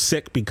feeling a little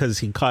sick because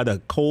he caught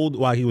a cold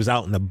while he was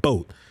out in the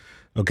boat.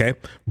 Okay.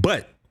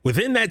 But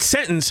within that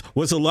sentence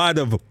was a lot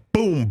of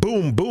boom,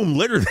 boom, boom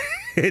literally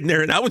in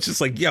there. And I was just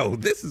like, yo,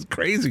 this is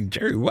crazy,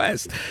 Jerry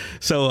West.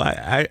 So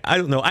I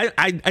don't know.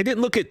 I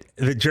didn't look at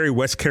the Jerry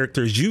West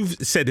characters. You've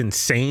said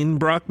insane,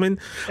 Brockman.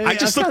 I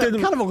just looked at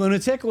him. Kind of a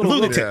lunatic.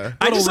 Lunatic. Yeah.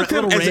 I just looked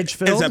at him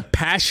as a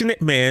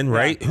passionate man,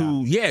 right?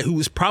 Yeah. Who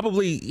was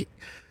probably...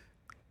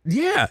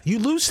 Yeah, you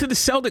lose to the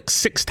Celtics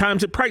 6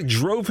 times. It probably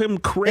drove him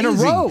crazy. In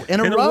a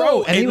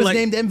row. And he was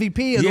named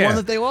MVP in the one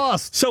that they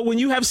lost. So when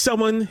you have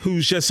someone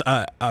who's just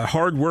a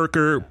hard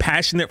worker,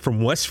 passionate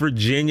from West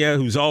Virginia,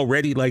 who's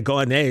already like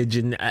on edge,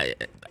 and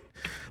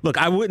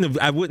I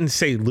wouldn't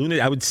say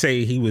lunatic. I would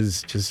say he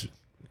was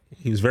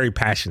very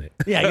passionate.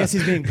 Yeah, I guess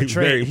he's being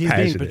portrayed. He's being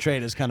passionate.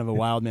 portrayed as kind of a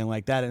wild man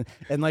like that.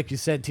 And like you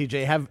said,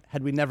 TJ,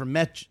 had we never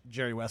met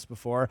Jerry West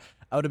before,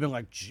 I would have been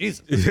like,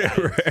 Jesus, Yeah,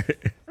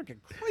 right. freaking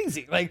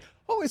crazy. Like,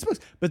 holy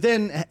smokes. But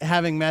then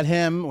having met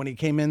him when he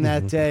came in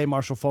that day,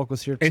 Marshall Falk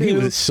was here too. And he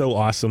was so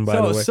awesome, by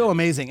the way. So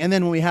amazing. And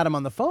then when we had him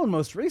on the phone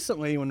most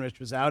recently when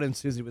Rich was out and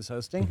Susie was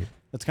hosting,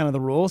 that's kind of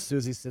the rule.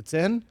 Susie sits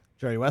in,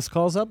 Jerry West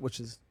calls up, which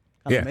is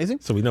kind of amazing.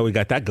 So we know we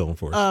got that going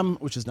for us.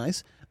 Which is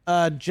nice.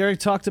 Jerry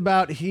talked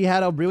about he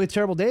had a really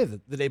terrible day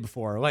the day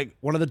before, like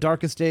one of the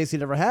darkest days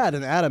he'd ever had.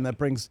 And Adam, that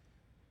brings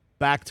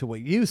back to what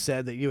you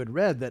said that you had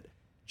read, that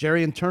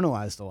Jerry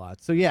internalized a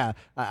lot. So yeah,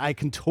 I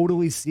can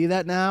totally see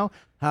that now,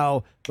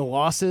 how the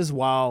losses,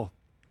 while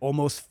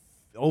almost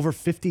over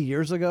 50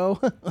 years ago,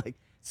 like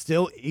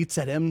still eats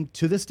at him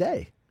to this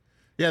day.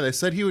 Yeah, they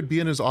said he would be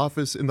in his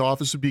office, and the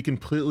office would be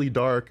completely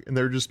dark, and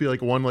there would just be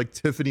like one like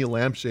Tiffany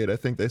lampshade, I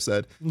think they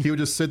said. He would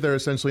just sit there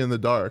essentially in the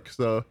dark.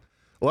 So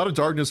a lot of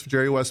darkness for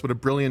Jerry West, but a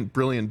brilliant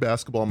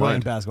basketball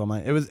mind.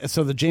 It was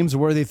so the James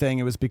Worthy thing.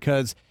 It was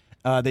because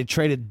they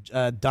traded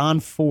Don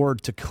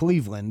Ford to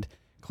Cleveland.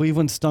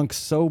 Cleveland stunk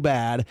so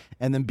bad,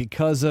 and then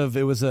because of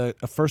it was a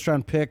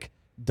first-round pick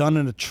done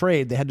in a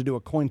trade, they had to do a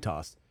coin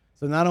toss.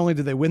 So not only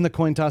did they win the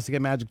coin toss to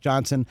get Magic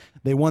Johnson,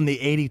 they won the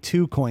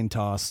 82 coin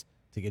toss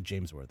to get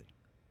James Worthy.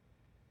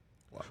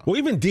 Wow. Well,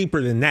 even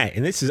deeper than that,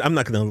 and this is, I'm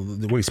not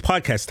going to waste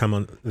podcast time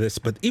on this,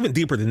 but even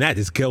deeper than that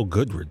is Gail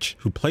Goodrich,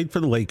 who played for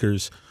the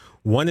Lakers,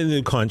 won a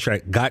new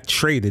contract, got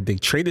traded. They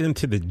traded him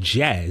to the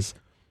Jazz,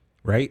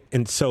 right?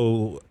 And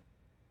so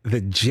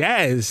the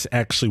Jazz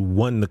actually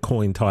won the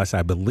coin toss,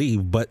 I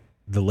believe, but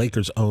the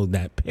Lakers owned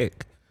that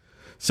pick.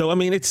 So, I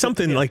mean, it's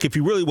something like if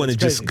you really want to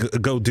just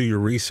go do your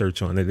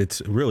research on it,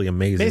 it's really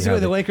amazing. Basically,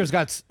 the Lakers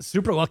got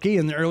super lucky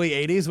in the early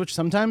 80s, which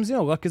sometimes,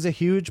 luck is a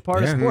huge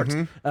part of sports.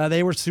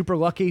 They were super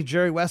lucky,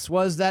 Jerry West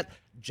was, that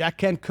Jack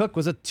Kent Cooke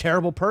was a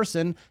terrible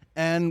person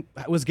and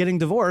was getting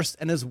divorced,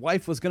 and his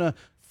wife was going to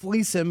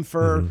fleece him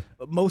for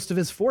most of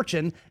his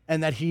fortune,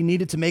 and that he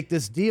needed to make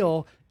this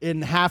deal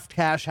in half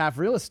cash, half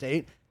real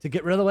estate to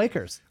get rid of the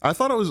Lakers. I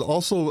thought it was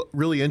also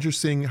really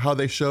interesting how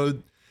they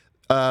showed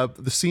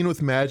the scene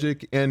with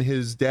Magic and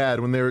his dad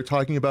when they were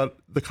talking about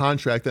the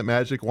contract that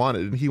Magic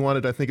wanted, and he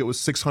wanted, I think it was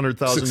 $600,000.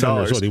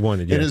 $600 what he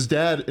wanted, yeah.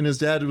 And his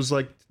dad was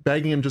like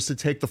begging him just to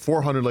take the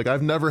 $400. Like,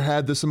 I've never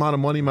had this amount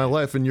of money in my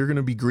life, and you're going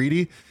to be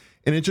greedy.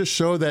 And it just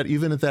showed that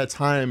even at that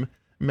time,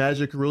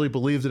 Magic really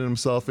believed in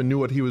himself and knew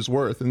what he was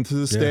worth. And to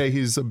this day,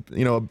 he's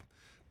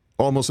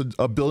almost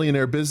a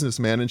billionaire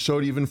businessman, and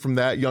showed even from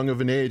that young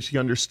of an age he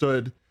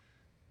understood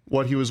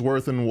what he was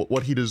worth and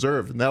what he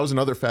deserved. And that was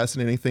another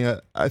fascinating thing.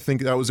 I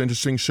think that was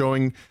interesting,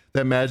 showing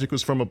that Magic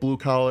was from a blue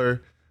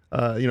collar,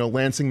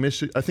 Lansing,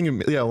 Michigan. I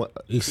think,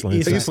 East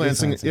Lansing. East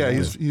Lansing. Yeah,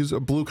 he's a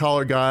blue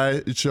collar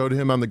guy. It showed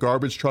him on the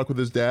garbage truck with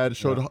his dad. It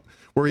showed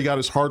where he got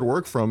his hard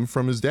work from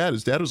his dad.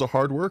 His dad was a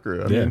hard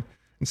worker. I mean,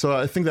 and so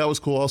I think that was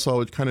cool also.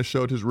 It kind of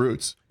showed his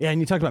roots. Yeah,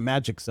 and you talked about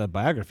Magic's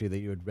biography that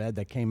you had read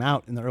that came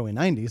out in the early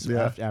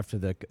 90s after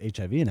the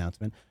HIV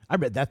announcement. I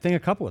read that thing a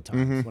couple of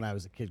times when I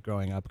was a kid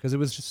growing up because it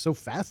was just so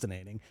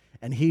fascinating.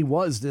 And he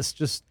was this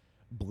just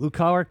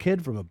blue-collar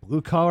kid from a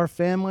blue-collar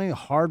family,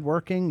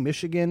 hardworking,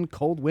 Michigan,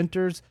 cold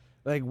winters.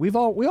 Like we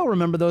all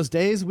remember those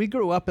days. We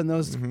grew up in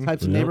those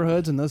types of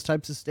neighborhoods and those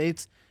types of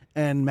states.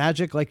 And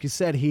Magic, like you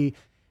said, he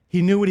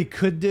knew what he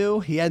could do.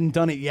 He hadn't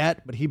done it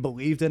yet, but he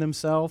believed in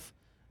himself.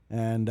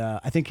 And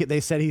I think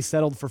they said he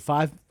settled for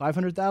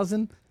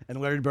 $500,000,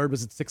 and Larry Bird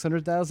was at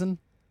 $600,000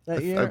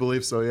 that year. I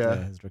believe so. Yeah,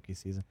 his rookie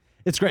season.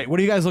 It's great. What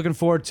are you guys looking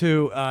forward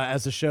to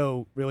as the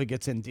show really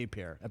gets in deep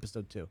here?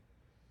 Episode 2.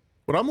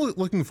 What I'm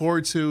looking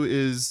forward to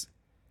is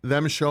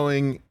them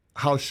showing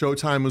how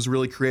Showtime was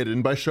really created,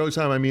 and by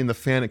Showtime I mean the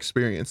fan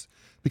experience.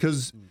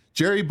 Because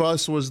Jerry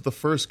Buss was the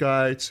first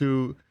guy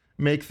to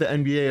make the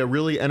NBA a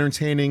really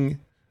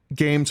entertaining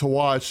game to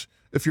watch.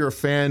 If you're a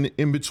fan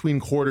in between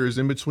quarters,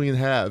 in between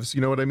halves, you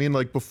know what I mean?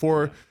 Like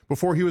before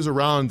he was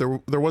around,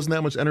 there wasn't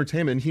that much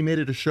entertainment. He made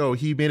it a show.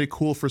 He made it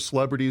cool for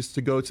celebrities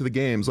to go to the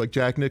games, like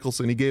Jack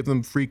Nicholson. He gave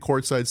them free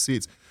courtside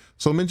seats.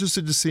 So I'm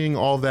interested to seeing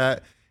all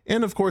that.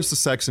 And of course, the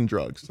sex and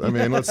drugs. I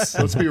mean,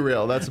 let's be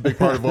real. That's a big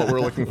part of what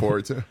we're looking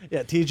forward to.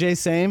 Yeah, TJ,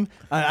 same.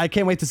 I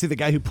can't wait to see the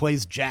guy who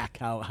plays Jack.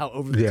 How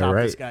over the top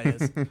this guy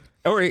is.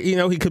 Or,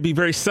 he could be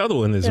very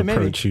subtle in his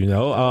approach, maybe.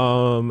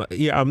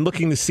 I'm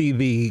looking to see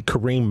the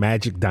Kareem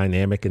Magic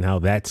dynamic and how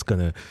that's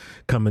going to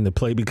come into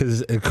play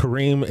because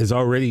Kareem has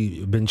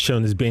already been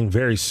shown as being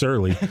very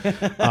surly,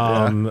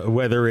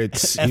 whether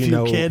it's,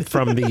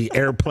 from the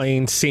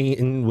airplane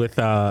scene with,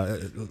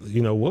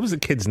 what was the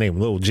kid's name?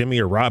 Little Jimmy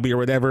or Robbie or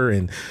whatever,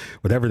 and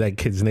whatever that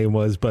kid's name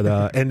was. But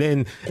and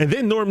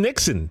then Norm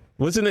Nixon.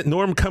 Wasn't it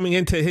Norm coming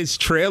into his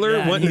trailer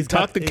wanting to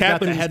talk to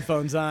Cap? He's got the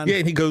headphones on. Yeah,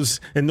 and he goes,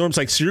 and Norm's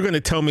like, so you're going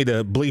to tell me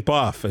to bleep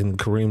off? And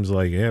Kareem's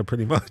like, yeah,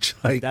 pretty much.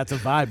 Like, that's a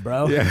vibe,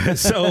 bro. Yeah.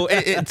 So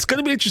it's going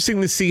to be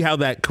interesting to see how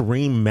that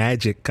Kareem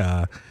Magic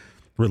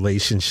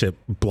relationship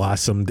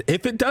blossomed.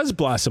 If it does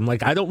blossom,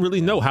 like, I don't really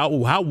know.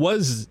 How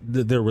was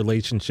their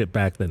relationship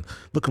back then?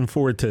 Looking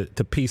forward to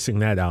piecing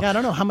that out. Yeah, I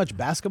don't know how much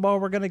basketball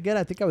we're going to get.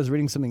 I think I was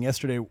reading something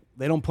yesterday.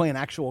 They don't play an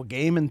actual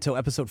game until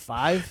episode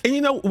 5.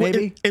 And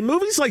maybe? In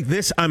movies like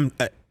this, I'm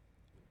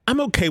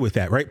okay with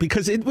that, right?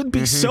 Because it would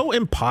be so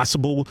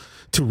impossible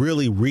to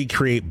really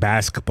recreate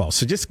basketball.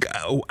 So just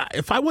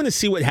if I want to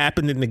see what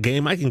happened in the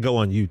game, I can go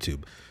on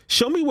YouTube.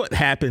 Show me what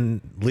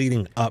happened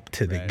leading up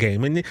to the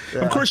game. And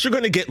of course, you're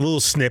going to get little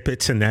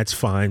snippets, and that's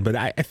fine. But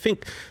I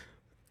think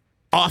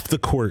off the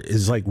court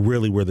is like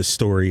really where the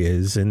story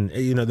is. And,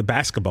 the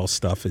basketball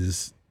stuff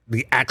is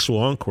the actual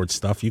on-court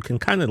stuff. You can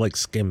kind of like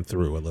skim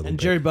through a little bit. And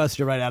Jerry Buss,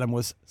 you're right, Adam,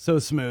 was so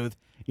smooth.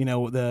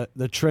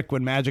 The trick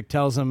when Magic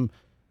tells him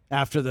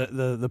after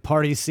the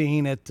party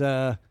scene at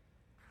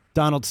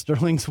Donald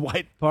Sterling's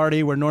white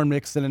party where Norm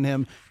Nixon and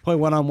him play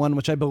one-on-one,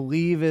 which I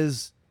believe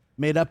is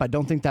made up. I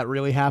don't think that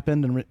really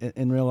happened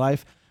in real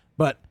life.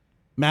 But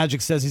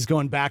Magic says he's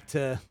going back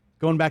to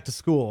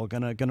school,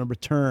 gonna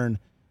return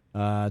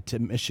to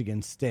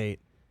Michigan State,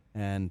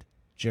 and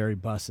Jerry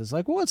Buss is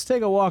like, well, let's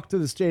take a walk through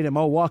the stadium.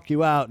 I'll walk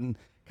you out, and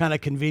kind of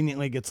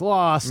conveniently gets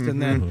lost,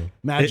 and then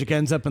Magic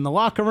ends up in the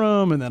locker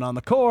room and then on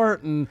the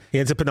court, and he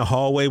ends up in a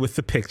hallway with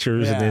the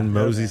pictures, and then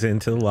moseys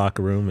into the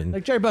locker room, and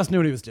like Jerry Buss knew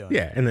what he was doing.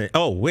 Yeah, and then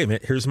wait a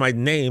minute, here's my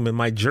name and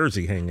my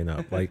jersey hanging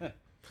up. Like,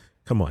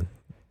 come on.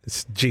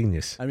 It's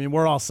genius. I mean,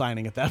 we're all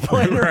signing at that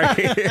point, right?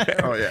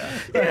 Oh, yeah.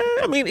 Yeah,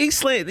 I mean,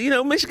 Eastland,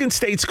 Michigan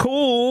State's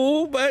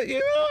cool, but,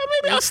 maybe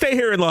I'll stay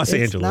here in Los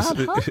Angeles.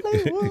 Not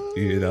Hollywood.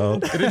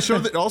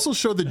 And it also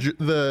showed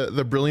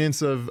the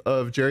brilliance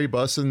of Jerry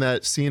Buss in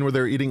that scene where they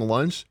were eating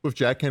lunch with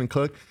Jack Ken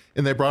Cook,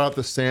 and they brought out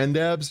the sand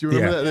dabs. You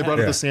remember that? They brought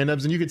out the sand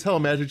dabs, and you could tell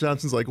Magic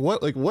Johnson's like,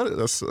 what? Like, what?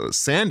 A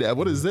sand dab?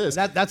 What is this?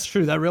 That's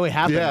true. That really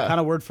happened,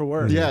 kind of word for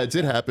word. Yeah, it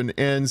did happen.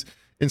 And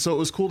so it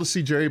was cool to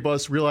see Jerry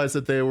Buss realize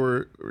that they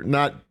were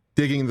not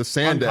digging the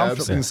sand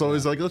dabs. And so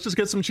he's like, let's just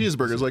get some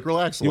cheeseburgers. Like,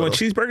 relax a little. You want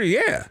cheeseburger?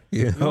 Yeah.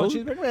 You want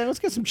cheeseburger? Man, let's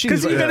get some cheeseburger.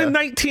 Because you got a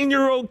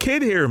 19-year-old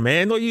kid here,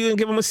 man. What are you going to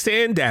give him a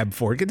sand dab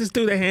for? Get this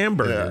dude a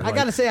hamburger. Yeah. I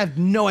got to say, I have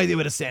no idea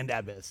what a sand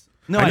dab is.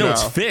 No, I know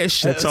it's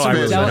fish. That's all I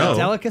really know.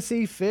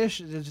 Delicacy, fish.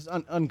 It's just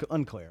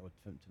unclear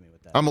to me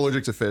with that. I'm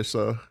allergic to fish,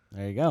 so.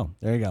 There you go.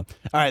 All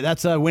right,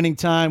 that's winning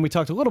time. We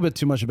talked a little bit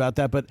too much about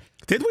that, but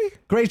did we?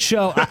 Great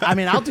show. I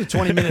mean, I'll do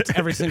 20 minutes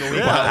every single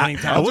week on winning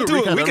time. We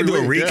can do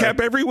a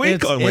recap every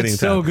week on winning time. It's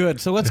so good.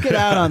 So let's get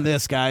out on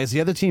this, guys.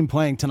 The other team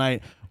playing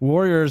tonight,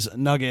 Warriors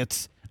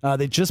Nuggets.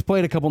 They just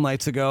played a couple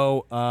nights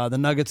ago. The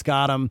Nuggets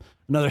got them.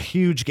 Another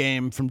huge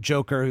game from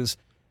Joker, who's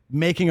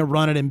making a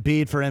run at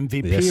Embiid for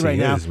MVP right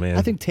now. Man.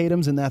 I think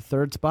Tatum's in that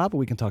third spot, but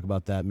we can talk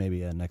about that maybe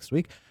next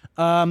week.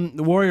 The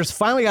Warriors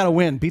finally got a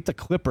win, beat the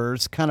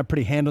Clippers kind of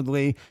pretty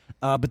handedly,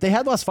 but they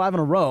had lost 5 in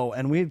a row,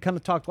 and we had kind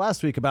of talked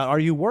last week about, are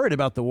you worried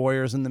about the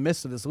Warriors in the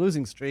midst of this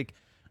losing streak?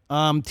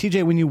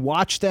 TJ, when you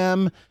watch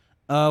them,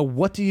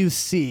 what do you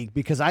see?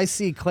 Because I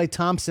see Klay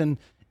Thompson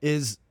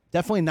is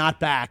definitely not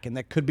back, and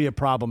that could be a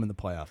problem in the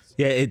playoffs.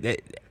 Yeah,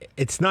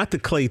 it's not the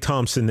Klay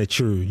Thompson that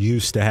you're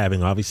used to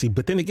having, obviously.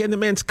 But then again, the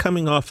man's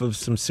coming off of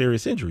some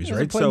serious injuries,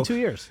 right? Played in 2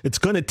 years. It's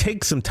going to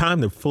take some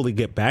time to fully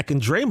get back,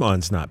 and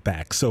Draymond's not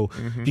back. So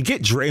if you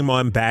get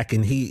Draymond back,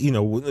 and he,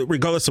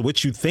 regardless of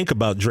what you think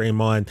about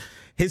Draymond,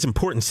 his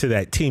importance to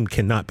that team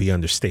cannot be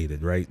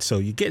understated, right? So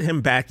you get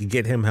him back, you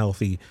get him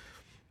healthy.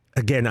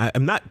 Again,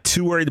 I'm not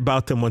too worried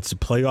about them once the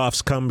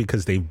playoffs come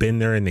because they've been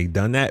there and they've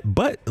done that.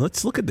 But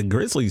let's look at the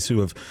Grizzlies, who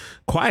have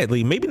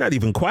quietly, maybe not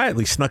even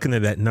quietly, snuck into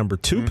that number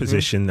 2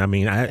 position. I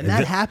mean,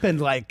 that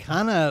happened like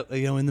kind of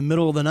in the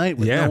middle of the night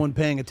with no one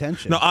paying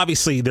attention. No,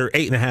 obviously they're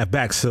 8.5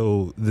 back,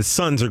 so the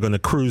Suns are going to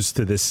cruise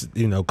to this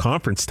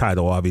conference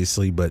title,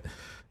 obviously, but.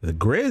 The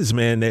Grizz,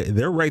 man,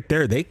 they're right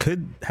there. They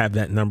could have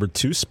that number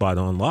 2 spot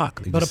on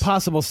lock. But a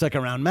possible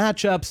second-round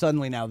matchup,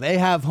 suddenly now they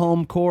have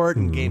home court,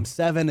 and Game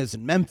 7 is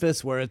in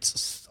Memphis, where it's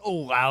so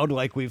loud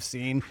like we've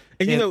seen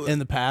in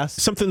the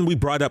past. Something we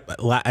brought up,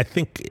 I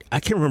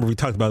can't remember if we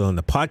talked about it on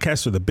the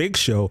podcast or the big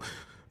show.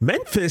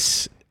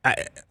 Memphis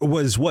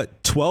was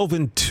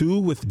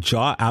 12-2 with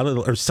Ja out of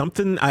or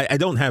something. I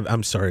don't have.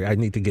 I'm sorry. I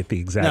need to get the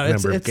exact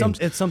number of games.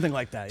 It's something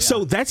like that. Yeah.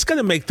 So that's going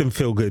to make them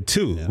feel good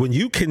too. Yeah. When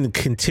you can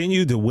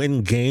continue to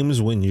win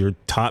games when your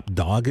top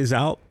dog is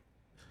out.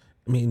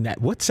 I mean,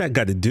 what's that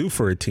got to do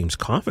for a team's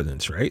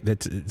confidence, right?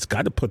 It's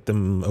got to put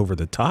them over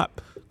the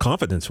top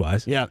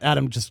confidence-wise. Yeah,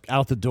 Adam just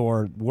out the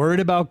door. Worried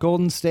about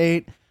Golden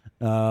State.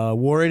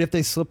 Worried if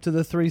they slip to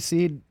the 3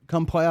 seed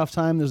come playoff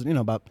time. There's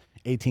about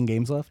 18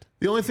 games left.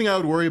 The only thing I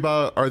would worry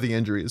about are the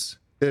injuries.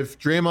 If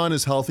Draymond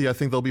is healthy, I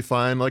think they'll be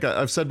fine. Like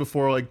I've said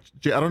before, I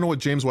don't know what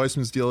James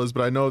Wiseman's deal is,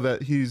 but I know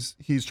that he's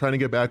trying to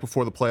get back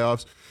before the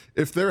playoffs.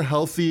 If they're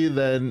healthy,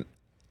 then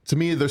to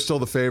me, they're still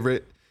the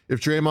favorite. If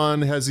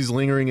Draymond has these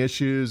lingering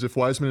issues, if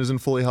Wiseman isn't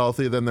fully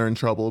healthy, then they're in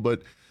trouble.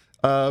 But,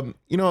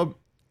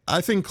 I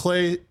think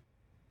Klay,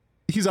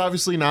 he's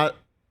obviously not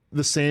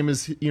the same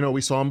as, we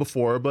saw him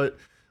before. But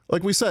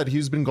like we said,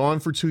 he's been gone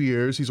for 2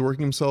 years. He's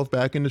working himself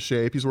back into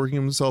shape. He's working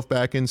himself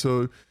back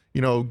into,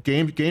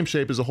 game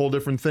shape is a whole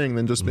different thing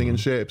than just being in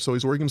shape. So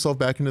he's working himself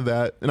back into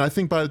that. And I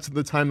think by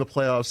the time the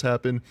playoffs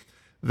happen,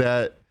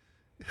 that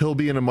he'll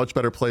be in a much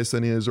better place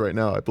than he is right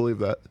now. I believe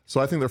that.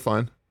 So I think they're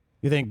fine.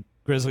 You think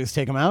Grizzlies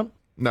take him out?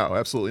 No,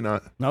 absolutely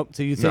not. Nope.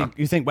 So you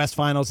think West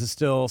Finals is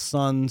still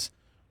Suns,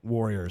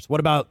 Warriors? What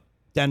about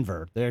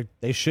Denver?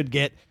 They should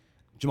get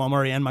Jamal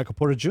Murray and Michael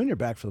Porter Jr.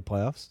 back for the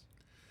playoffs.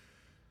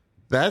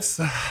 That's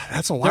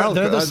a wild.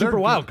 They're the super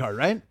wild card,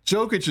 right?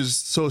 Jokic is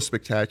so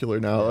spectacular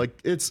now. Like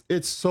it's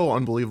so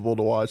unbelievable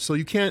to watch. So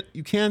you can't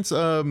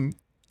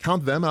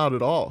count them out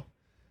at all.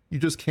 You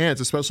just can't,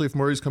 especially if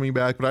Murray's coming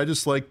back. But I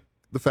just like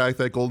the fact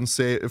that Golden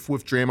State, if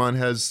with Draymond,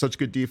 has such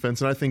good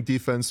defense, and I think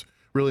defense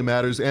really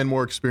matters, and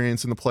more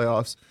experience in the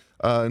playoffs.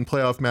 In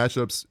playoff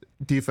matchups,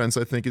 defense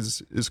I think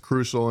is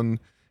crucial, and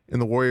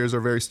the Warriors are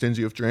very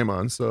stingy with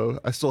Draymond, so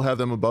I still have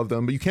them above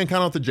them. But you can't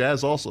count out the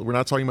Jazz also. We're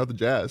not talking about the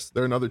Jazz.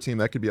 They're another team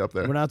that could be up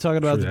there. We're not talking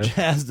about the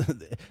Jazz.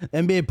 The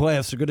NBA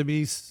playoffs are going to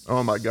be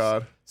oh my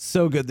God,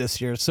 so good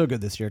this year. So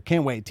good this year.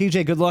 Can't wait.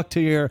 TJ, good luck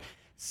to your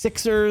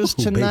Sixers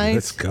tonight. Baby,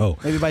 let's go.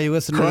 Everybody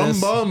listen to this.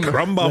 Crumb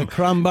bum.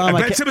 Crumb bum.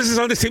 If Ben Simmons is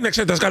on this team next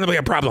year, there's going to be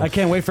a problem. I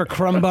can't wait for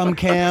Crumb Bum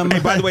Cam. Hey,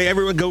 by the way,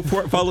 everyone go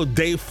follow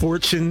Dave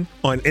Fortune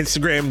on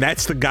Instagram.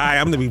 That's the guy.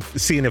 I'm going to be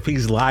seeing if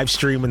he's live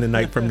streaming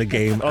tonight from the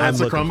game. That's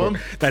the Crumb Bum?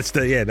 That's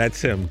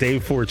him.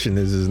 Dave Fortune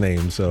is his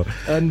name. So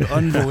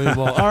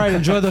Unbelievable. All right,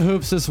 enjoy the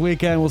hoops this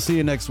weekend. We'll see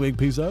you next week.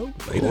 Peace out.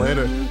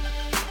 Later.